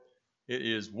It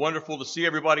is wonderful to see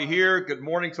everybody here. Good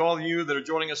morning to all of you that are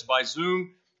joining us by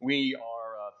Zoom. We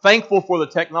are thankful for the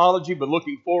technology, but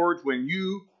looking forward to when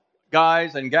you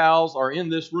guys and gals are in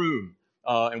this room.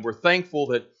 And we're thankful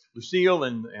that Lucille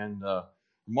and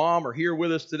Mom are here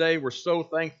with us today. We're so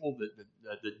thankful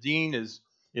that Dean is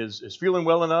feeling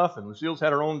well enough, and Lucille's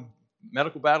had her own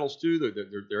medical battles too.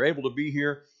 They're able to be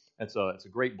here. It's a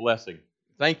great blessing.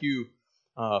 Thank you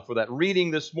for that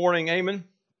reading this morning, Amen.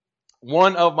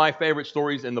 One of my favorite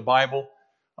stories in the Bible,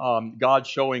 God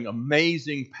showing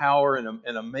amazing power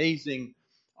and amazing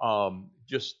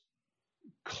just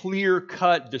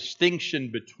clear-cut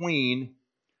distinction between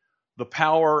the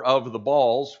power of the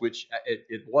Baals, which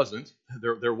it wasn't,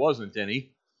 there wasn't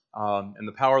any, and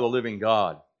the power of the living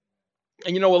God.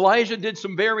 And Elijah did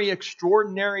some very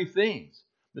extraordinary things.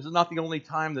 This is not the only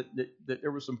time that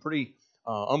there were some pretty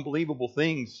unbelievable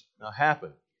things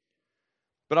happen.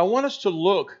 But I want us to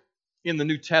look in the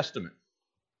New Testament,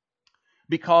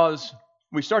 because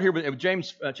we start here with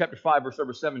James chapter 5, verse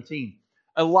number 17.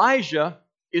 Elijah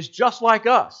is just like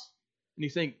us. And you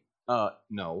think,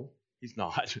 no, he's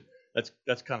not.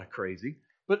 That's kind of crazy.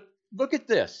 But look at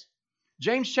this.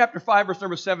 James chapter 5, verse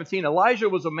number 17. Elijah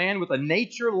was a man with a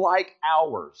nature like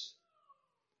ours.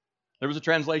 There was a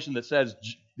translation that says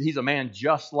he's a man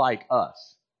just like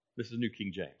us. This is New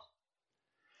King James.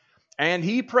 And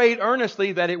he prayed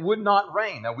earnestly that it would not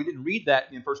rain. Now, we didn't read that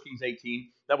in 1 Kings 18.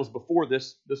 That was before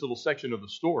this little section of the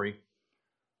story.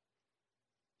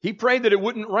 He prayed that it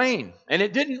wouldn't rain, and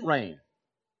it didn't rain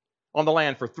on the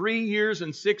land for 3 years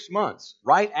and 6 months.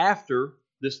 Right after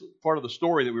this part of the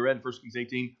story that we read in 1 Kings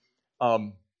 18,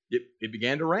 it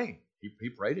began to rain. He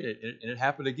prayed, and it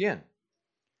happened again.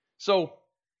 So,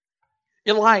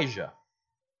 Elijah,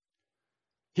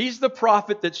 he's the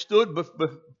prophet that stood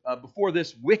before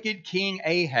this wicked king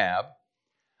Ahab,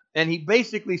 and he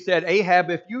basically said,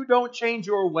 Ahab, if you don't change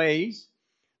your ways,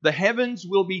 the heavens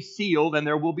will be sealed, and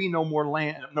there will be no more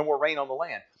rain on the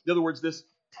land. In other words, this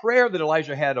prayer that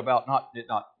Elijah had about it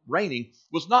not raining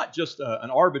was not just an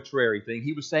arbitrary thing.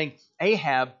 He was saying,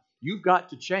 Ahab, you've got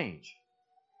to change.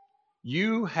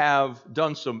 You have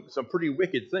done some pretty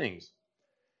wicked things.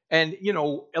 And,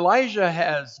 Elijah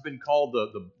has been called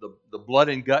the blood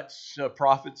and guts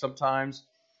prophet sometimes.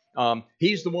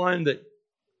 He's the one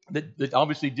that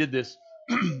obviously did this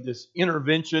this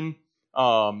intervention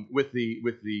with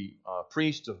the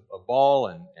priest of Baal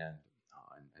and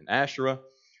Asherah,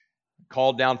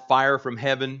 called down fire from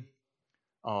heaven.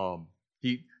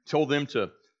 He told them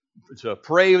to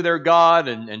pray with their God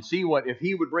and see if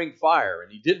he would bring fire,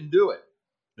 and he didn't do it.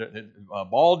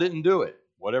 Baal didn't do it.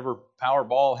 Whatever power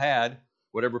Baal had,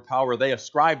 whatever power they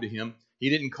ascribed to him,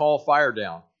 he didn't call fire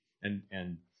down.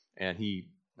 And he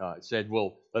said,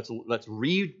 well, let's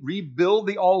rebuild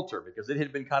the altar, because it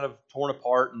had been kind of torn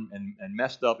apart and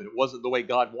messed up, and it wasn't the way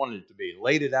God wanted it to be. He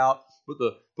laid it out, put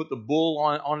the bull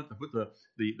on it, put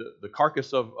the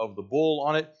carcass of the bull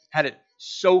on it, had it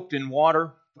soaked in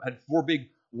water, had 4 big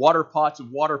water pots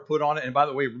of water put on it. And by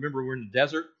the way, remember, we're in the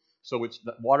desert, so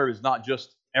the water is not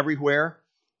just everywhere.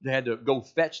 They had to go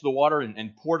fetch the water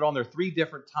and pour it on there 3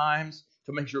 different times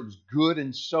to make sure it was good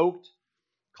and soaked.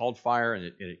 Called fire,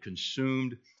 and it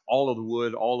consumed all of the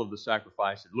wood, all of the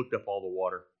sacrifice. It looked up all the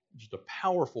water. Just a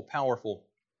powerful, powerful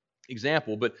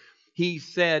example. But he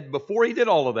said, before he did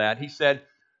all of that, he said,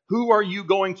 who are you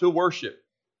going to worship?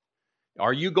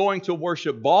 Are you going to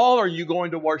worship Baal, or are you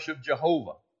going to worship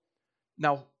Jehovah?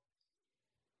 Now,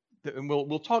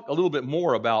 we'll talk a little bit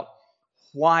more about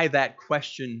why that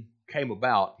question came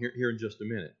about here in just a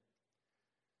minute.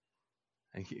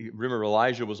 And remember,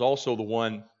 Elijah was also the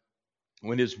one,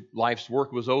 when his life's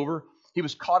work was over, he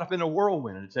was caught up in a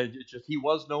whirlwind, and it said he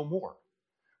was no more.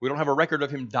 We don't have a record of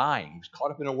him dying. He was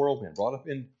caught up in a whirlwind, brought up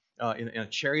in a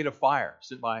chariot of fire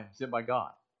sent by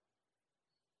God.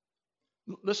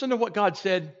 Listen to what God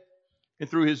said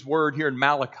through his word here in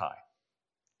Malachi.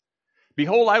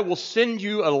 Behold, I will send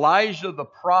you Elijah the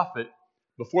prophet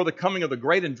before the coming of the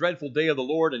great and dreadful day of the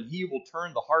Lord, and he will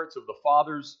turn the hearts of the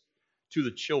fathers to the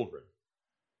children.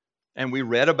 And we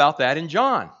read about that in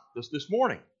John this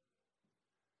morning.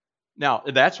 Now,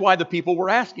 that's why the people were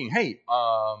asking, hey,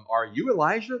 are you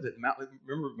Elijah?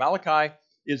 Remember, Malachi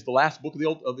is the last book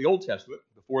of the Old Testament,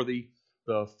 before the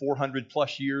 400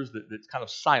 plus years that's kind of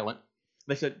silent.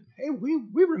 They said, hey, we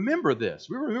remember this.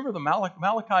 We remember the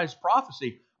Malachi's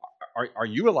prophecy. Are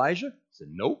you Elijah? I said,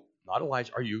 nope, not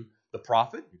Elijah. Are you the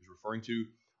prophet? He was referring to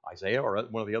Isaiah or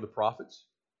one of the other prophets.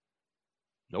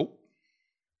 Nope.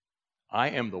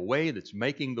 I am the way that's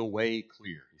making the way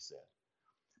clear, he said.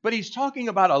 But he's talking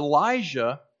about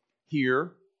Elijah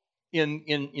here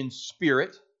in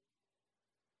spirit.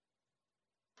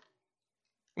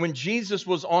 when Jesus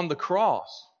was on the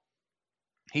cross,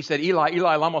 he said, Eli,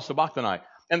 Eli, lama sabachthani.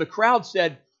 And the crowd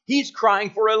said, he's crying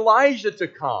for Elijah to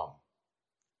come.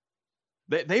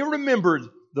 They remembered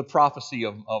the prophecy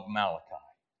of Malachi.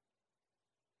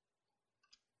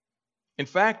 In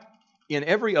fact, in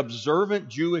every observant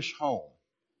Jewish home,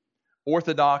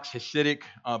 Orthodox, Hasidic,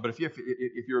 but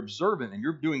if you're observant and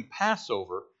you're doing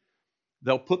Passover,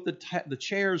 they'll put the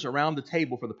chairs around the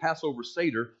table for the Passover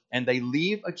Seder, and they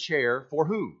leave a chair for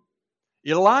who?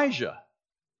 Elijah.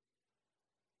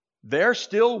 They're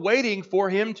still waiting for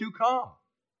him to come.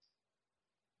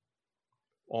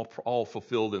 All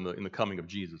fulfilled in the coming of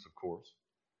Jesus, of course.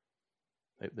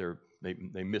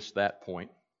 They missed that point.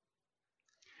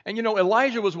 And you know,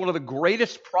 Elijah was one of the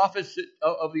greatest prophets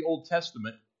of the Old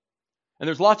Testament. And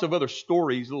there's lots of other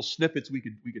stories, little snippets we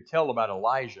could tell about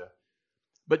Elijah.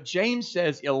 But James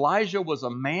says Elijah was a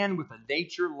man with a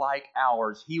nature like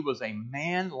ours. He was a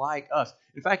man like us.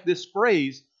 In fact, this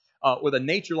phrase, with a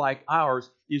nature like ours,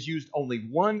 is used only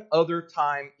one other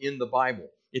time in the Bible.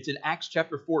 It's in Acts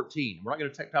chapter 14. We're not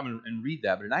going to take time and read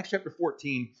that, but in Acts chapter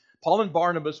 14, Paul and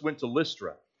Barnabas went to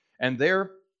Lystra, and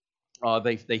there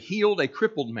they healed a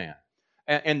crippled man.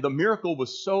 And the miracle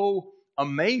was so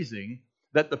amazing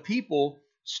that the people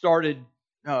started,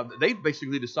 they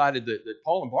basically decided that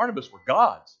Paul and Barnabas were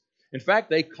gods. In fact,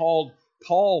 they called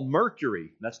Paul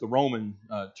Mercury. That's the Roman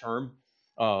term,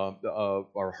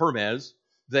 or Hermes.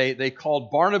 They called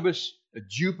Barnabas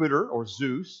Jupiter or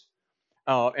Zeus.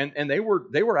 And they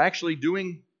were actually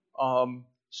doing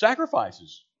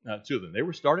sacrifices to them. They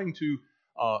were starting to,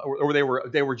 or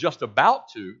they were just about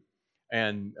to.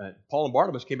 And Paul and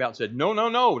Barnabas came out and said, "No,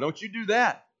 don't you do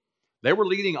that." They were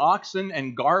leading oxen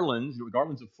and garlands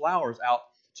of flowers out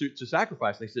to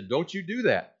sacrifice. They said, "Don't you do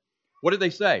that." What did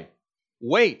they say?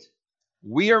 "Wait,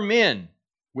 we are men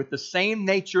with the same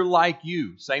nature like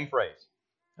you." Same phrase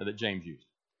that James used.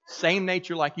 Same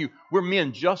nature like you. We're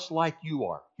men just like you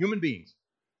are. Human beings,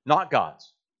 not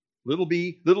gods. Little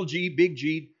b, little g, big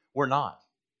G, we're not.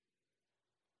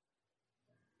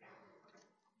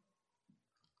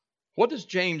 What does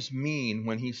James mean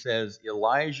when he says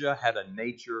Elijah had a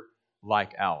nature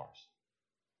like ours?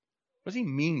 What does he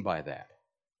mean by that?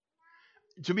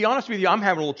 To be honest with you, I'm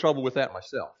having a little trouble with that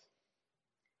myself.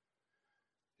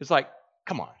 It's like,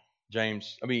 come on,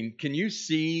 James. I mean, can you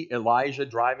see Elijah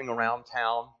driving around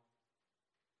town,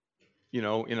 in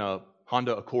a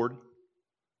Honda Accord,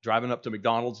 driving up to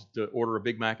McDonald's to order a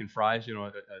Big Mac and fries,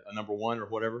 a number one or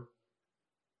whatever?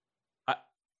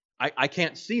 I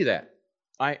can't see that.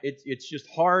 It's just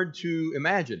hard to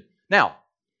imagine. Now,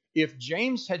 if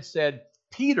James had said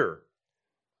Peter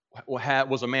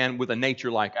was a man with a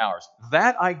nature like ours,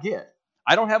 that I get.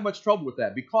 I don't have much trouble with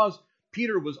that because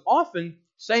Peter was often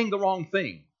saying the wrong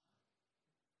thing.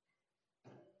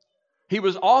 He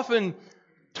was often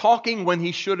talking when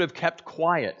he should have kept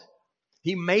quiet.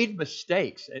 He made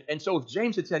mistakes. And so if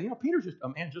James had said, Peter's just a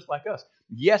man just like us.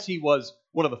 Yes, he was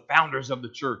one of the founders of the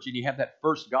church, and you have that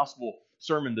first gospel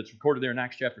sermon that's recorded there in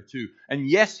Acts chapter 2. And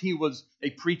yes, he was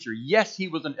a preacher. Yes, he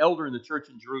was an elder in the church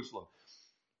in Jerusalem.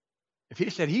 If he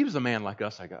said he was a man like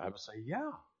us, I would say,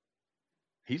 yeah.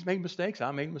 He's made mistakes.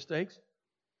 I made mistakes.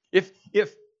 If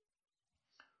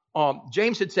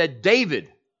James had said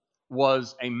David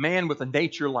was a man with a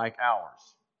nature like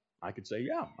ours, I could say,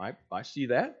 yeah, I see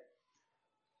that.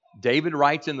 David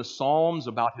writes in the Psalms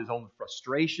about his own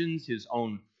frustrations, his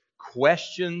own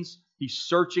questions. He's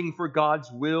searching for God's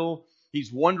will.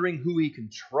 He's wondering who he can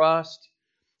trust.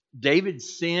 David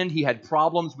sinned. He had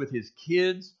problems with his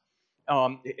kids.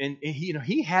 And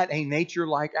he had a nature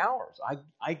like ours.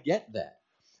 I get that.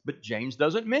 But James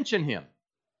doesn't mention him.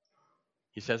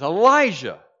 He says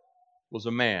Elijah was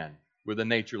a man with a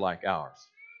nature like ours.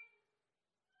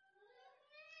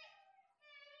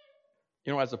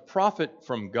 As a prophet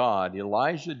from God,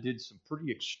 Elijah did some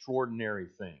pretty extraordinary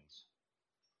things.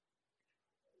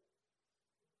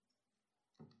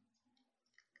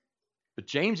 But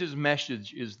James's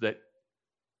message is that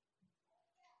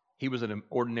he was an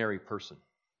ordinary person,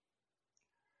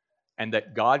 and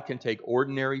that God can take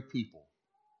ordinary people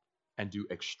and do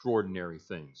extraordinary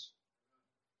things.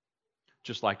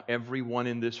 Just like everyone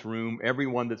in this room,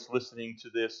 everyone that's listening to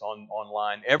this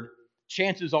online,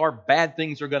 chances are bad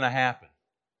things are going to happen.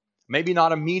 Maybe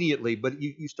not immediately, but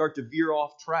you start to veer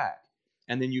off track.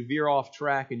 And then you veer off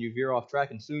track and you veer off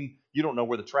track, and soon you don't know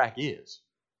where the track is.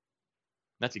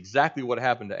 That's exactly what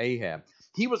happened to Ahab.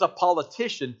 He was a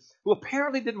politician who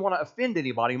apparently didn't want to offend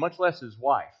anybody, much less his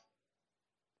wife.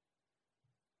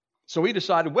 So he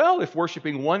decided, well, if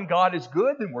worshiping one God is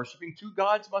good, then worshiping two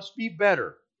gods must be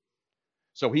better.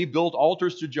 So he built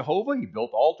altars to Jehovah. He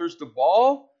built altars to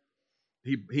Baal.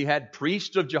 He had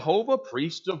priests of Jehovah,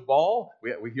 priests of Baal.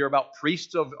 We hear about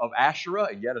priests of Asherah,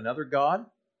 and yet another god.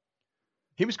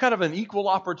 He was kind of an equal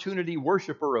opportunity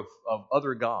worshiper of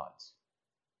other gods.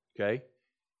 Okay?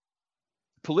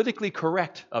 Politically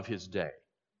correct of his day.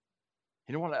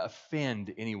 He didn't want to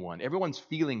offend anyone. Everyone's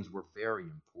feelings were very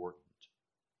important.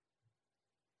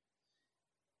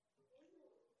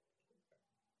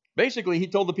 Basically, he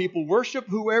told the people, worship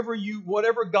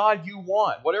whatever God you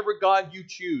want, whatever God you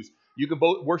choose. You can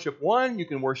both worship one, you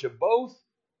can worship both.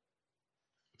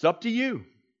 It's up to you.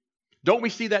 Don't we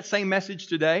see that same message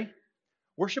today?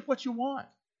 Worship what you want.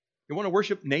 You want to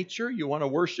worship nature? You want to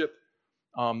worship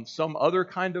some other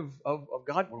kind of God?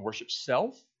 You want to worship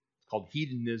self? It's called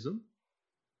hedonism.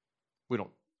 We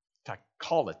don't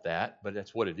call it that, but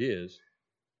that's what it is.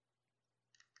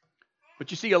 But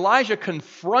you see, Elijah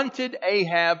confronted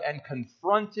Ahab and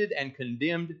confronted and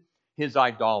condemned his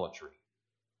idolatry.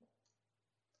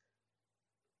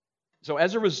 So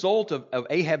as a result of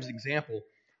Ahab's example,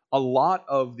 a lot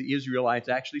of the Israelites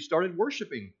actually started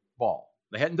worshiping Baal.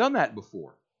 They hadn't done that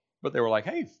before. But they were like,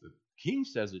 hey, if the king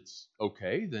says it's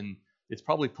okay, then it's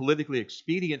probably politically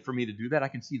expedient for me to do that. I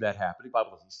can see that happening. The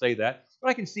Bible doesn't say that. But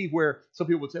I can see where some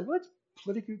people would say, well, it's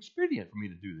politically expedient for me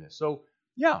to do this. So,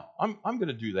 yeah, I'm going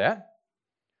to do that.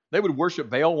 They would worship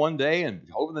Baal one day and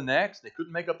Jehovah the next. They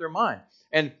couldn't make up their mind.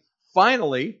 And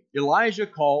finally, Elijah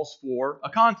calls for a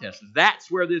contest.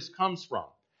 That's where this comes from.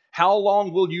 How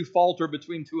long will you falter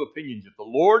between two opinions? If the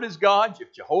Lord is God,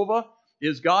 if Jehovah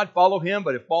is God, follow him.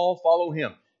 But if Baal, follow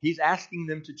him. He's asking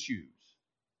them to choose.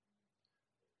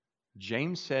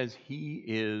 James says he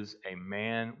is a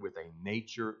man with a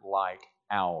nature like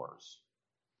ours.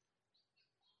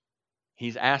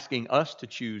 He's asking us to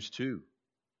choose too.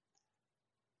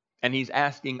 And he's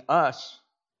asking us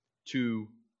to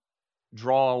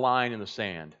draw a line in the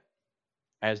sand,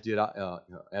 as did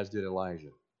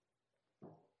Elijah.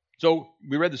 So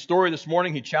we read the story this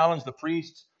morning. He challenged the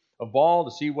priests of Baal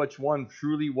to see which one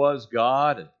truly was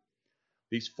God. And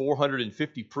these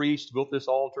 450 priests built this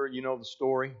altar. You know the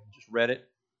story. Just read it.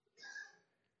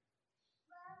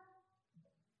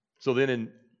 So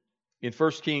then in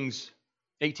 1 Kings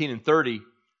 18 and 30,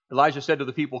 Elijah said to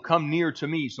the people, come near to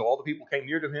me. So all the people came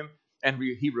near to him, and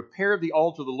he repaired the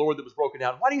altar of the Lord that was broken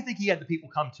down. Why do you think he had the people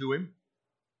come to him?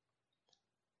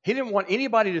 He didn't want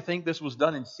anybody to think this was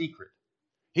done in secret.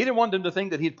 He didn't want them to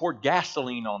think that he had poured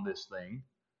gasoline on this thing,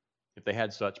 if they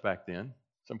had such back then,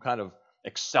 some kind of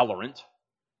accelerant.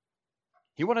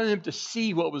 He wanted them to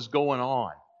see what was going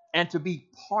on and to be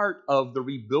part of the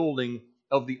rebuilding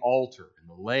of the altar and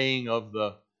the laying of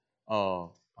the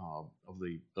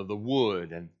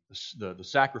wood and the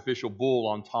sacrificial bull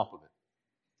on top of it.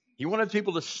 He wanted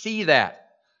people to see that.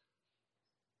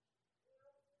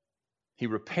 He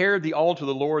repaired the altar of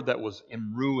the Lord that was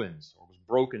in ruins or was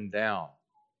broken down.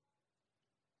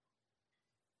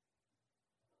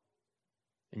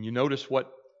 And you notice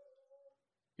what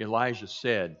Elijah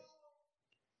said.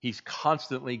 He's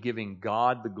constantly giving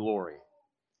God the glory.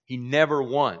 He never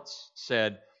once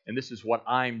said, and this is what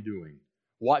I'm doing.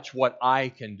 Watch what I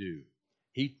can do.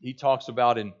 He talks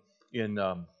about in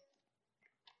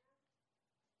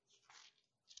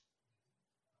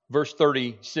verse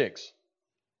 36.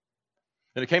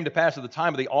 And it came to pass at the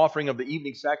time of the offering of the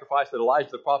evening sacrifice that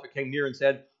Elijah the prophet came near and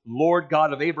said, Lord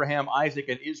God of Abraham, Isaac,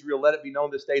 and Israel, let it be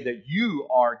known this day that you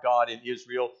are God in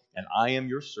Israel, and I am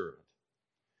your servant,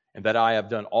 and that I have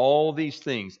done all these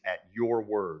things at your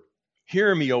word.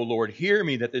 Hear me, O Lord, hear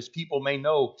me, that this people may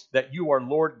know that you are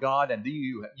Lord God, and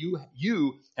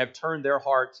you have turned their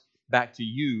hearts back to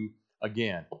you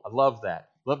again. I love that.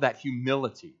 Love that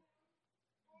humility.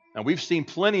 Now, we've seen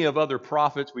plenty of other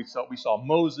prophets. We saw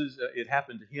Moses. It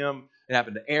happened to him. It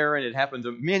happened to Aaron. It happened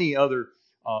to many other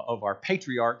of our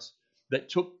patriarchs that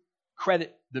took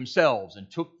credit themselves and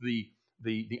took the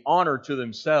honor to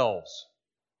themselves.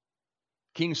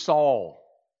 King Saul,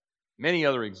 many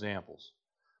other examples.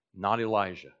 Not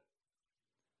Elijah.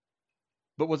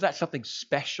 But was that something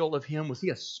special of him? Was he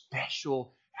a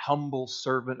special, humble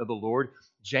servant of the Lord?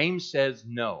 James says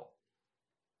no.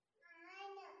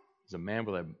 He's a man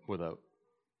with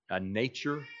a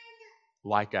nature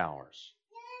like ours.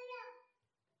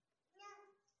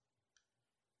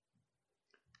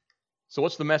 So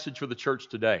what's the message for the church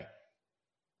today?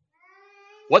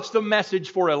 What's the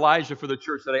message for Elijah for the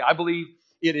church today? I believe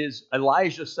it is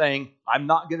Elijah saying, I'm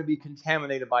not going to be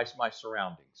contaminated by my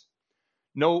surroundings.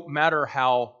 No matter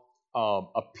how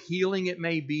appealing it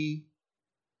may be,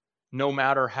 no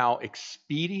matter how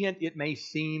expedient it may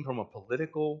seem from a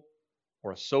political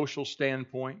or a social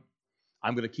standpoint,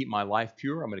 I'm going to keep my life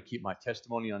pure. I'm going to keep my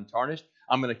testimony untarnished.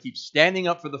 I'm going to keep standing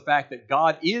up for the fact that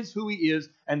God is who He is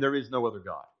and there is no other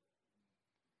God.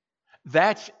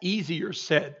 That's easier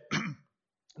said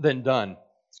than done.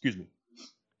 Excuse me.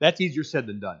 That's easier said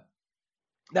than done.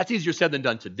 That's easier said than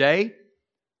done today.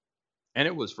 And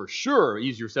it was for sure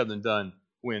easier said than done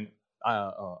when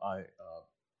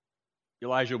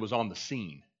Elijah was on the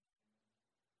scene,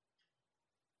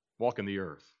 walking the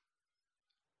earth.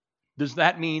 Does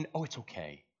that mean, oh, it's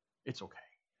okay? It's okay.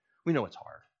 We know it's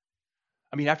hard.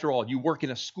 I mean, after all, you work in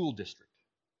a school district.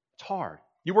 It's hard.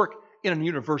 You work in a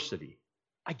university.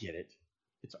 I get it.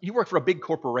 You work for a big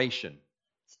corporation.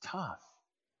 It's tough.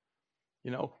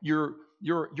 You know, you're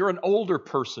an older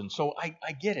person, so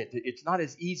I get it. It's not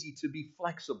as easy to be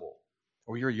flexible.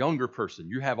 Or you're a younger person.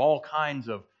 You have all kinds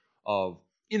of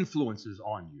influences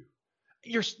on you.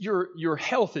 Your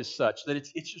health is such that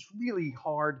it's just really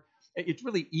hard. It's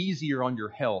really easier on your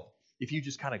health if you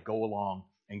just kind of go along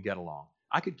and get along.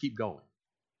 I could keep going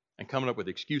and coming up with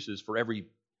excuses for every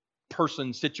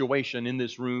person, situation in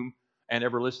this room and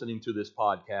ever listening to this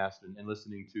podcast and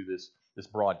listening to this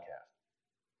broadcast.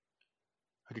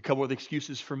 I could come up with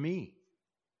excuses for me.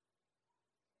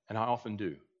 And I often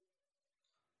do.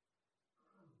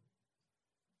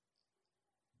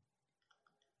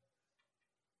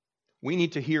 We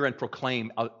need to hear and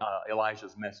proclaim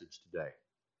Elijah's message today.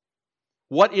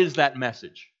 What is that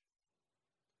message?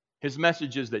 His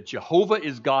message is that Jehovah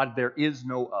is God, there is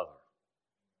no other.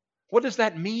 What does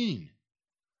that mean?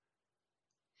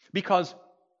 Because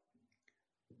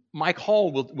Mike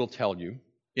Hall will tell you,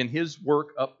 in his work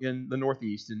up in the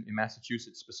Northeast, in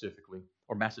Massachusetts specifically,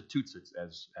 or Massachusetts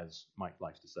as Mike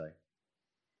likes to say,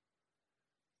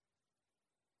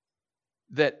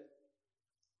 that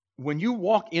when you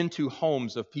walk into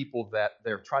homes of people that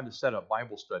they're trying to set up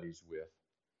Bible studies with,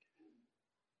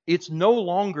 it's no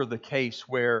longer the case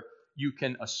where you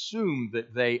can assume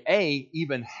that they,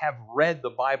 even have read the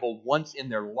Bible once in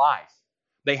their life.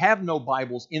 They have no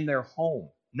Bibles in their home.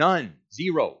 None.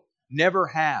 Zero. Never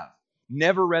have.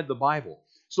 Never read the Bible.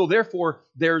 So therefore,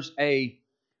 there's a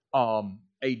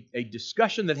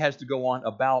discussion that has to go on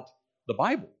about the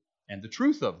Bible and the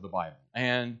truth of the Bible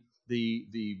and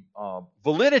the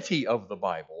validity of the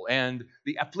Bible and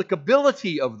the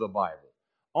applicability of the Bible.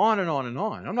 On and on and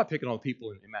on. I'm not picking on the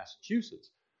people in Massachusetts.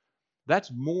 That's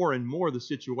more and more the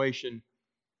situation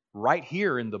right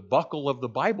here in the buckle of the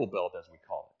Bible Belt, as we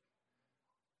call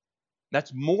it.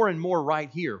 That's more and more right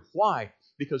here. Why?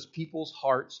 Because people's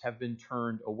hearts have been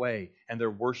turned away and they're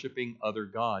worshiping other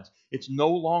gods. It's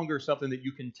no longer something that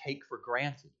you can take for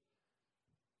granted.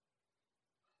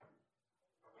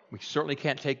 We certainly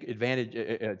can't take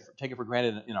it for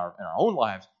granted in our own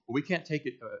lives, but we can't take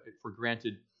it for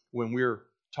granted when we're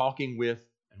talking with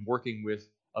and working with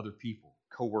other people,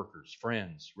 coworkers,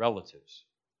 friends, relatives.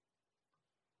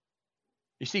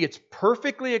 You see, it's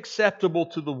perfectly acceptable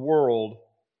to the world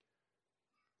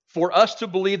for us to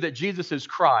believe that Jesus is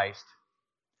Christ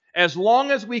as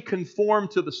long as we conform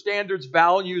to the standards,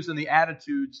 values, and the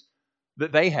attitudes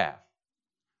that they have.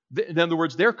 In other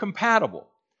words, they're compatible.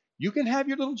 You can have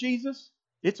your little Jesus.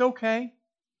 It's okay.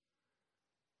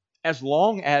 As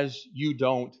long as you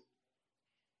don't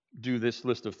do this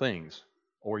list of things,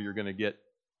 or there's going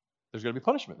to be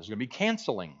punishment. There's going to be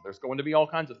canceling. There's going to be all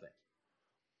kinds of things.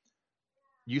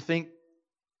 You think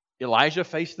Elijah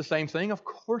faced the same thing? Of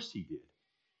course he did.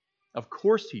 Of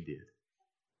course he did.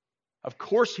 Of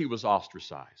course he was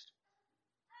ostracized.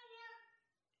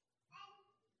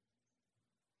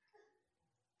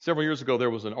 Several years ago, there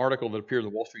was an article that appeared in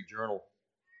the Wall Street Journal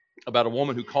about a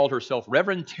woman who called herself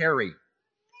Reverend Terry.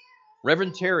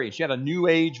 Reverend Terry. She had a New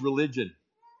Age religion.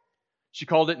 She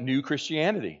called it New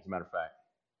Christianity, as a matter of fact.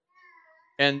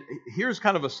 And here's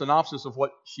kind of a synopsis of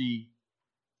what she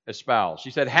espoused.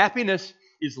 She said, happiness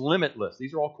is limitless.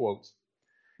 These are all quotes.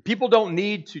 People don't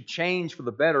need to change for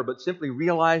the better, but simply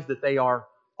realize that they are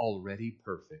already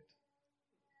perfect.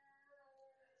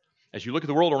 As you look at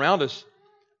the world around us,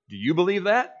 do you believe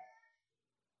that?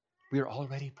 We are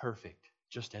already perfect,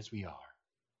 just as we are.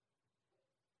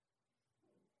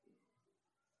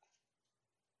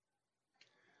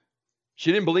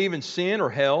 She didn't believe in sin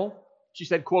or hell. She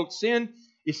said, quote, sin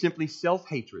is simply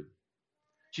self-hatred.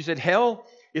 She said, hell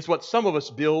is what some of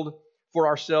us build for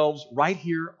ourselves right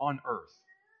here on earth.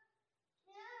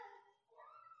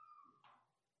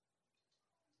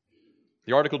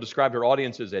 The article described her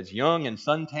audiences as young and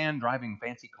suntan driving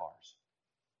fancy cars.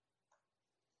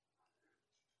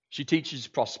 She teaches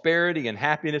prosperity and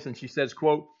happiness, and she says,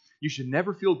 quote, you should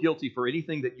never feel guilty for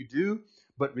anything that you do,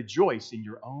 but rejoice in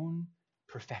your own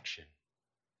perfection.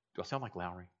 Do I sound like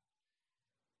Lowry?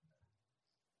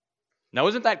 Now,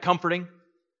 isn't that comforting?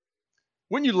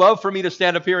 Wouldn't you love for me to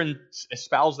stand up here and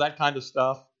espouse that kind of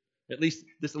stuff? At least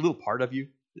there's a little part of you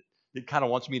that kind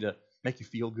of wants me to make you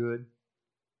feel good.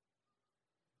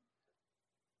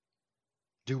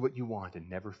 Do what you want and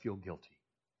never feel guilty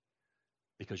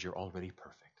because you're already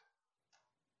perfect.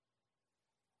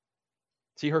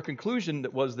 See, her conclusion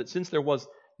was that since there was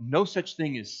no such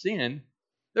thing as sin,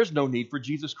 there's no need for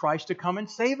Jesus Christ to come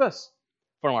and save us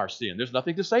from our sin. There's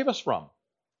nothing to save us from.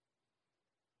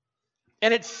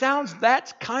 And it sounds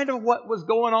that's kind of what was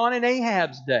going on in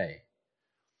Ahab's day.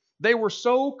 They were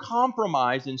so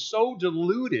compromised and so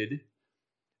deluded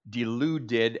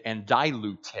and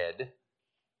diluted,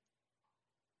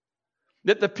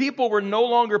 that the people were no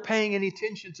longer paying any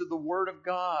attention to the Word of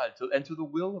God and to the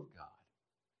will of God.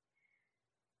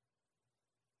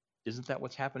 Isn't that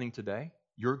what's happening today?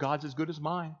 Your God's as good as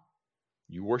mine.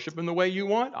 You worship Him the way you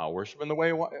want. I'll worship Him the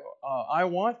way I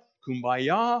want.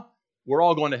 Kumbaya. We're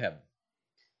all going to heaven.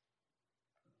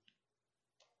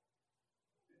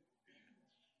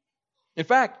 In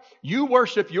fact, you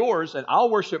worship yours and I'll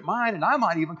worship mine, and I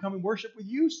might even come and worship with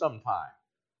you sometime.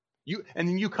 And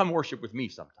then you come worship with me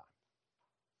sometime.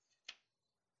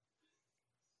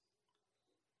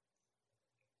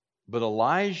 But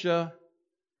Elijah,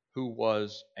 who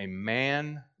was a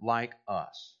man like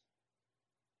us,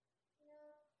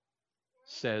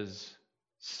 says,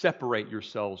 separate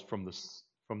yourselves from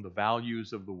the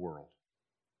values of the world.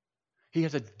 He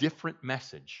has a different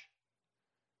message.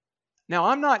 Now,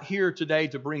 I'm not here today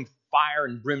to bring fire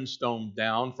and brimstone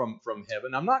down from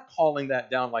heaven. I'm not calling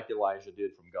that down like Elijah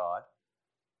did from God.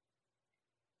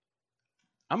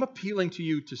 I'm appealing to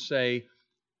you to say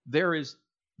there is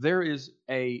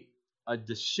a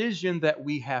decision that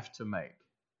we have to make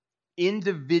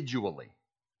individually.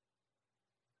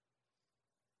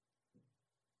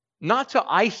 Not to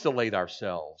isolate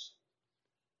ourselves,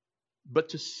 but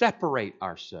to separate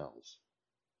ourselves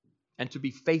and to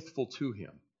be faithful to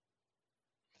Him.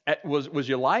 Was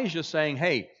Elijah saying,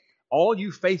 hey, all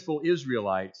you faithful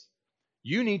Israelites,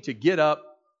 you need to get up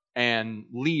and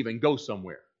leave and go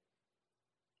somewhere?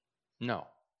 No.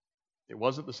 It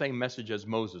wasn't the same message as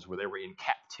Moses, where they were in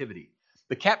captivity.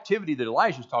 The captivity that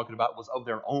Elijah was talking about was of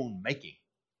their own making,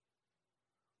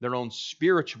 their own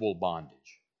spiritual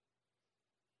bondage.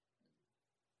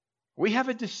 We have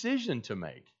a decision to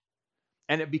make,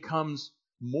 and it becomes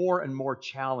more and more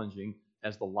challenging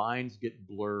as the lines get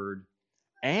blurred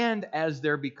and as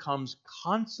there becomes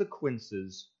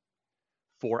consequences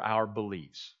for our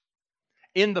beliefs.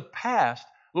 In the past,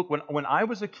 look, when I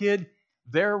was a kid,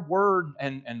 there were,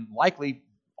 and likely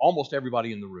almost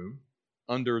everybody in the room,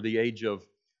 under the age of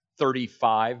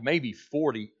 35, maybe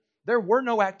 40, there were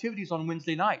no activities on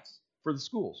Wednesday nights for the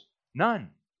schools.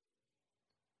 None.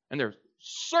 And there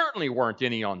certainly weren't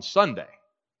any on Sunday.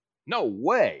 No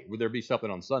way would there be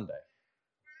something on Sunday.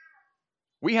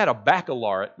 We had a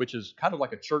baccalaureate, which is kind of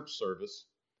like a church service,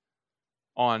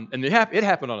 and it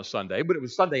happened on a Sunday, but it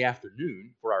was Sunday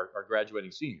afternoon for our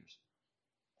graduating seniors.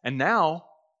 And now,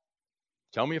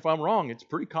 tell me if I'm wrong, it's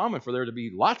pretty common for there to be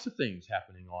lots of things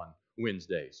happening on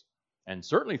Wednesdays, and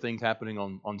certainly things happening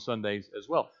on Sundays as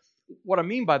well. What I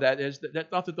mean by that is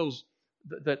that not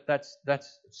that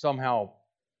that's somehow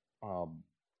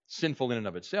sinful in and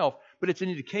of itself, but it's an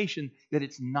indication that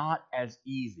it's not as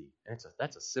easy. And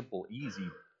that's a simple, easy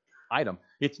item.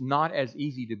 It's not as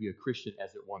easy to be a Christian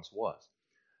as it once was.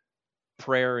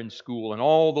 Prayer in school and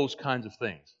all those kinds of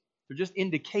things. They're just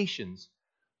indications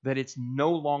that it's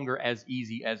no longer as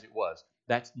easy as it was.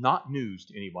 That's not news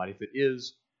to anybody. If it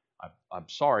is, I'm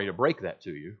sorry to break that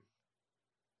to you.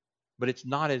 But it's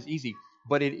not as easy.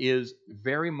 But it is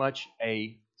very much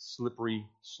a slippery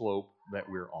slope that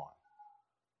we're on.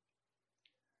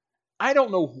 I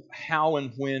don't know how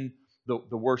and when the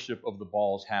worship of the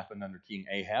Baals happened under King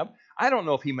Ahab. I don't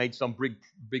know if he made some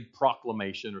big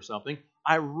proclamation or something.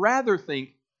 I rather think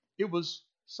it was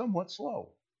somewhat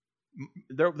slow.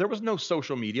 There was no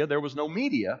social media. There was no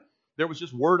media. There was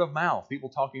just word of mouth, people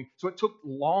talking. So it took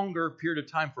longer period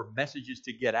of time for messages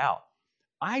to get out.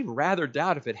 I rather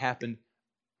doubt if it happened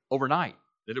overnight,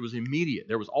 that it was immediate.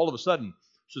 There was all of a sudden,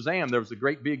 Shazam, there was a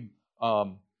great big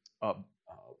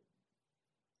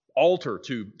altar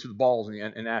to the Baals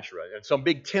and Asherah, and some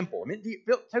big temple. I mean,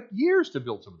 it took years to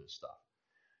build some of this stuff.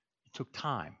 It took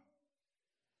time.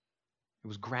 It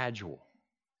was gradual.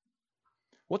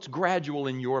 What's gradual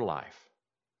in your life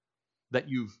that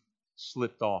you've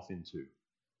slipped off into?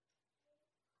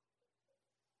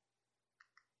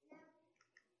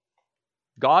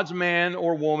 God's man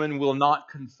or woman will not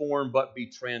conform but be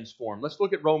transformed. Let's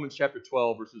look at Romans chapter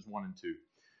 12, verses 1 and 2.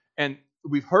 And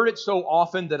we've heard it so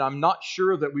often that I'm not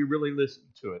sure that we really listen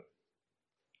to it.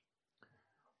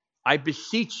 I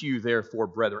beseech you, therefore,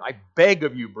 brethren, I beg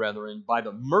of you, brethren, by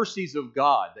the mercies of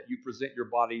God, that you present your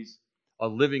bodies a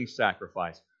living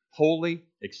sacrifice, holy,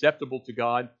 acceptable to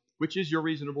God, which is your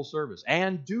reasonable service.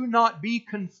 And do not be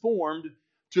conformed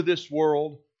to this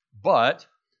world, but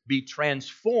be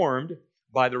transformed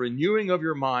by the renewing of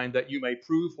your mind, that you may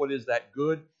prove what is that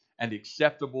good and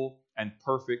acceptable and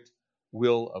perfect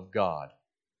will of God.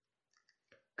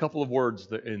 A couple of words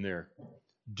in there.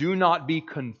 Do not be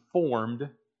conformed,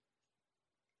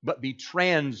 but be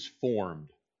transformed.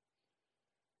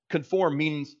 Conform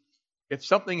means if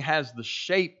something has the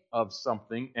shape of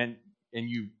something and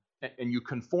you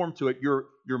conform to it, you're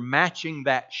matching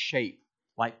that shape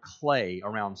like clay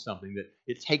around something, that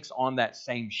it takes on that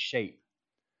same shape.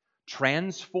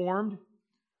 Transformed,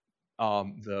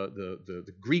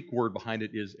 the Greek word behind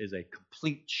it is a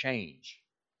complete change.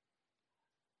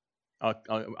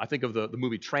 I think of the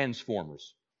movie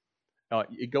Transformers.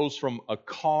 It goes from a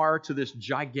car to this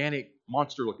gigantic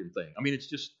monster-looking thing. I mean, it's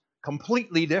just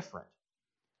completely different.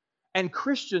 And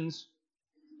Christians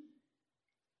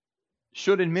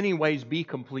should in many ways be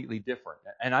completely different.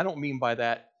 And I don't mean by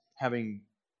that having,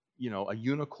 a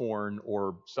unicorn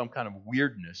or some kind of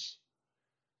weirdness,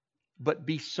 but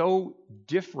be so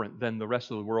different than the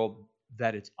rest of the world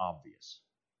that it's obvious.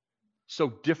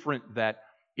 So different that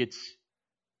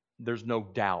there's no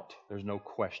doubt, there's no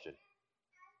question.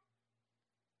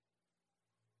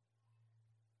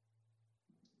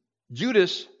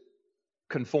 Judas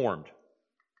conformed.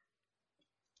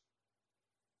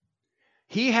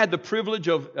 He had the privilege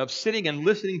of sitting and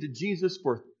listening to Jesus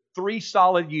for 3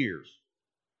 solid years.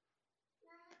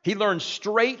 He learned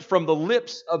straight from the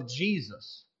lips of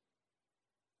Jesus.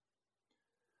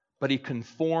 But he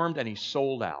conformed and he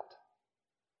sold out.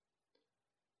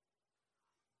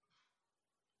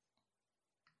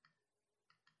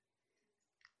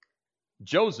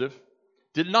 Joseph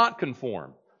did not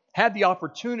conform. Had the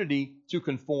opportunity to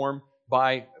conform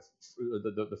by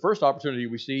the first opportunity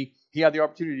we see. He had the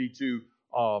opportunity to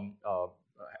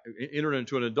enter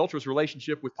into an adulterous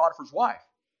relationship with Potiphar's wife.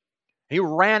 He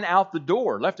ran out the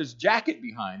door, left his jacket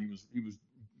behind. He was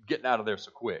getting out of there so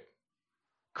quick.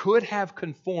 Could have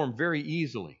conformed very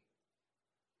easily.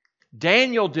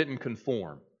 Daniel didn't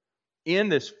conform. In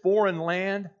this foreign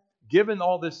land, given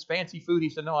all this fancy food, he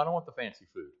said, no, I don't want the fancy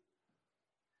food.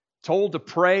 Told to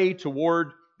pray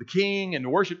toward the king and to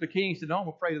worship the king, he said, no, I'm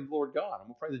going to pray to the Lord God. I'm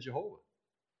going to pray to Jehovah.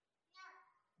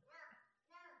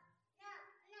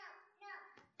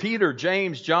 Peter,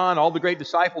 James, John, all the great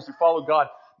disciples who followed God,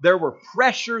 there were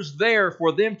pressures there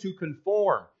for them to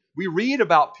conform. We read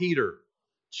about Peter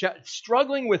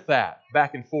struggling with that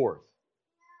back and forth.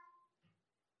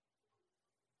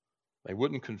 They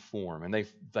wouldn't conform, and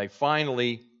they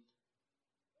finally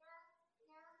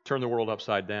turned the world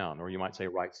upside down, or you might say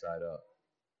right side up.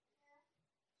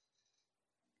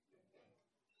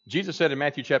 Jesus said in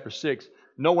Matthew chapter 6,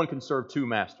 no one can serve 2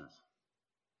 masters.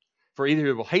 For either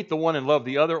he will hate the one and love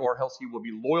the other, or else he will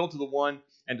be loyal to the one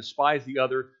and despise the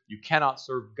other. You cannot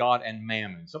serve God and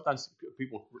mammon. Sometimes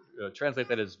people translate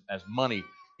that as money.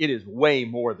 It is way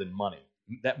more than money.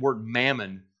 That word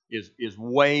mammon is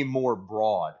way more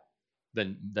broad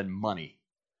than money.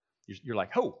 You're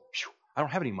like, oh, I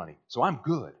don't have any money, so I'm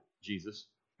good, Jesus.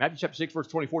 Matthew chapter 6, verse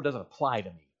 24 doesn't apply to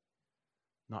me.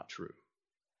 Not true.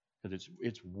 Because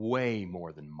it's way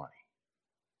more than money.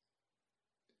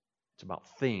 It's about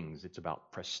things. It's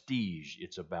about prestige.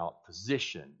 It's about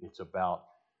position. It's about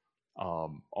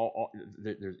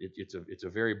it's a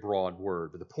very broad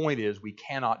word. But the point is, we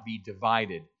cannot be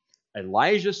divided.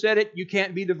 Elijah said it. You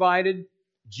can't be divided.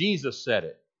 Jesus said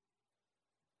it.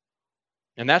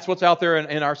 And that's what's out there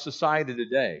in our society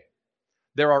today.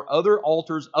 There are other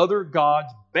altars, other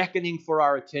gods beckoning for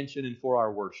our attention and for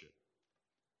our worship.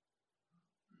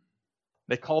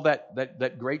 They call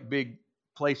that great big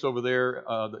place over there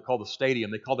called the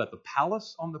stadium, they call that the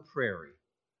Palace on the Prairie.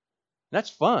 That's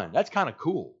fun. That's kind of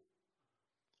cool.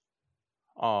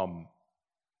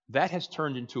 That has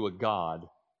turned into a god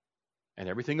and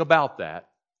everything about that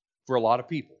for a lot of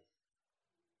people.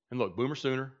 And look, Boomer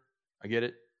Sooner, I get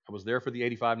it. I was there for the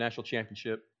 85 National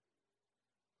Championship.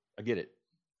 I get it.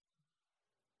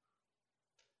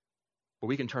 But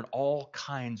we can turn all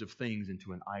kinds of things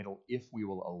into an idol if we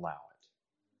will allow it.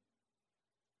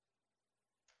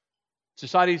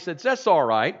 Society says, that's all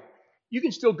right. You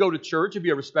can still go to church and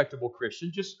be a respectable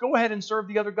Christian. Just go ahead and serve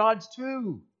the other gods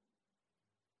too.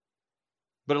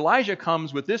 But Elijah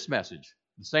comes with this message,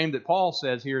 the same that Paul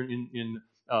says here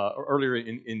earlier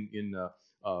in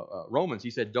Romans.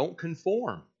 He said, don't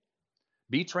conform.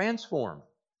 Be transformed.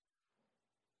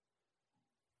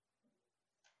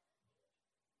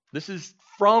 This is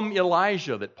from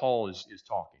Elijah that Paul is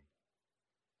talking.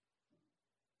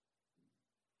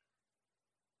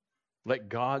 Let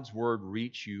God's word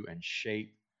reach you and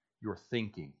shape your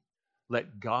thinking.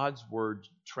 Let God's word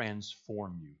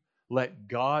transform you. Let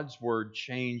God's word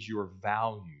change your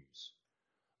values.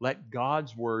 Let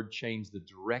God's word change the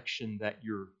direction that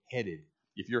you're headed,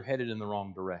 if you're headed in the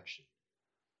wrong direction.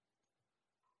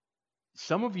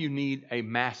 Some of you need a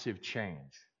massive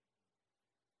change.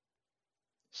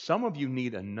 Some of you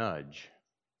need a nudge.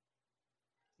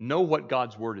 Know what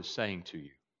God's word is saying to you.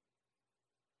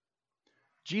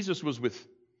 Jesus was with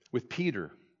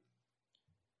Peter,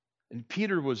 and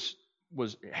Peter was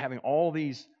having all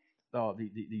these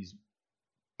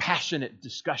passionate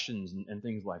discussions and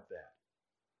things like that.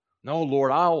 No,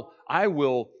 Lord, I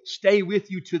will stay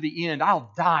with you to the end.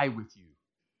 I'll die with you.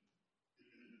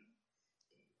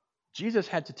 Jesus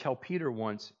had to tell Peter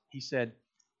once, he said,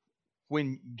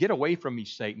 get away from me,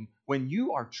 Satan. When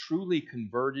you are truly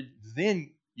converted,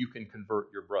 then you can convert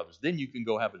your brothers. Then you can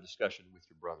go have a discussion with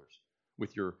your brothers,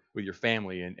 with your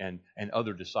family and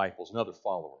other disciples and other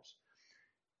followers.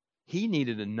 He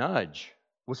needed a nudge.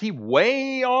 Was he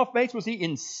way off base? Was he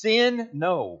in sin?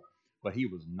 No. But he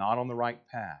was not on the right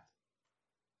path.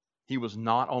 He was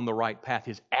not on the right path.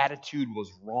 His attitude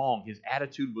was wrong. His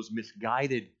attitude was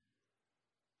misguided.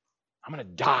 I'm going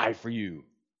to die for you.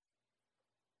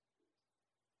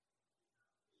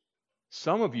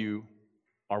 Some of you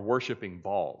are worshiping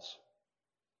balls.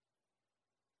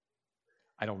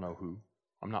 I don't know who.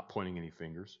 I'm not pointing any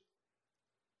fingers.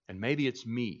 And maybe it's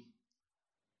me.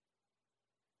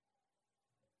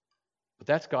 But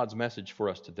that's God's message for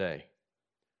us today.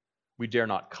 We dare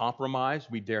not compromise.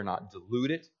 We dare not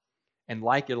dilute it. And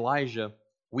like Elijah,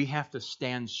 we have to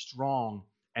stand strong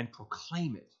and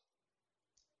proclaim it.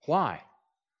 Why?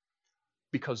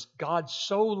 Because God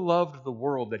so loved the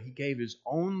world that He gave His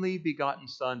only begotten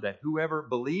Son, that whoever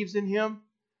believes in Him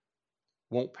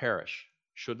won't perish,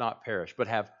 should not perish, but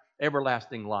have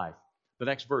everlasting life. The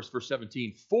next verse, verse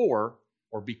 17,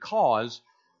 because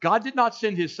God did not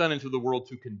send His Son into the world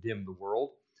to condemn the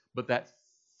world, but that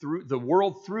through the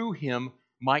world through Him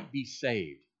might be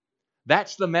saved.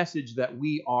 That's the message that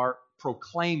we are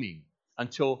proclaiming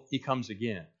until He comes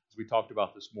again, as we talked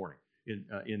about this morning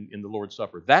in the Lord's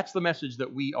Supper. That's the message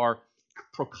that we are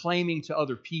proclaiming to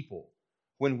other people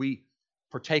when we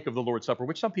partake of the Lord's Supper,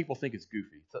 which some people think is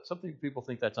goofy. Some people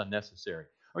think that's unnecessary.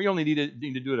 Or you only need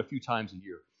to do it a few times a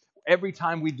year. Every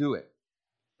time we do it,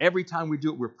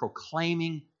 we're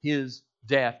proclaiming His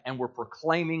death, and we're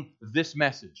proclaiming this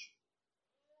message.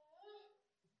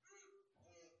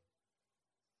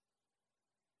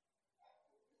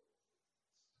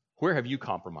 Where have you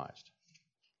compromised?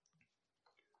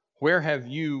 Where have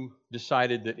you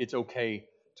decided that it's okay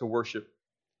to worship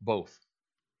both?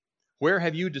 Where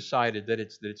have you decided that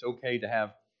it's okay to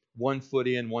have one foot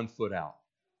in, one foot out?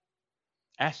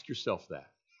 Ask yourself that.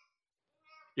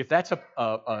 If that's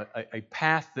a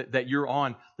path that you're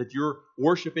on, that you're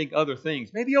worshiping other things,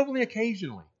 maybe only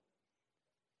occasionally,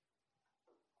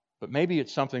 but maybe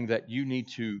it's something that you need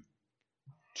to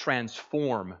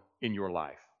transform in your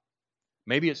life.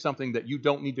 Maybe it's something that you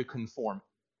don't need to conform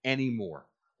anymore,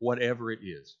 whatever it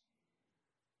is.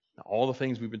 Now, all the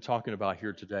things we've been talking about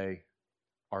here today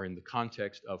are in the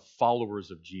context of followers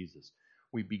of Jesus.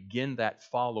 We begin that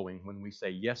following when we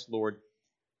say, yes, Lord,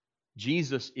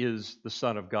 Jesus is the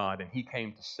Son of God, and He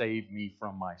came to save me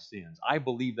from my sins. I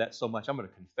believe that so much, I'm going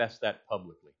to confess that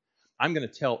publicly. I'm going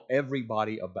to tell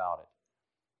everybody about it.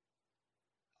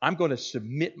 I'm going to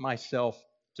submit myself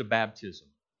to baptism.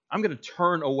 I'm going to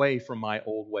turn away from my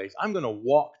old ways. I'm going to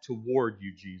walk toward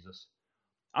you, Jesus.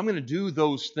 I'm going to do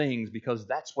those things because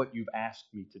that's what you've asked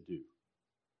me to do.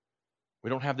 We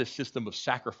don't have this system of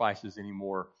sacrifices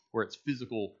anymore where it's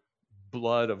physical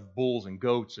blood of bulls and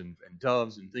goats and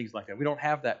doves and things like that. We don't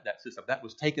have that system. That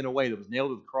was taken away. That was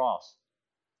nailed to the cross.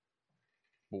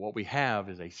 But what we have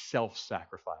is a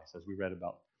self-sacrifice, as we read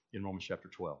about in Romans chapter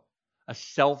 12. A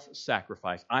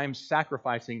self-sacrifice. I am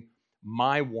sacrificing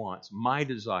my wants, my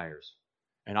desires,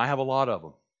 and I have a lot of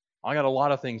them. I got a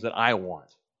lot of things that I want.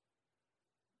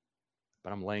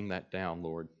 But I'm laying that down,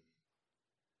 Lord,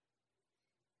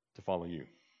 to follow you.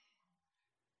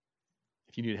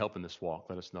 If you need help in this walk,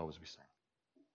 let us know as we sing.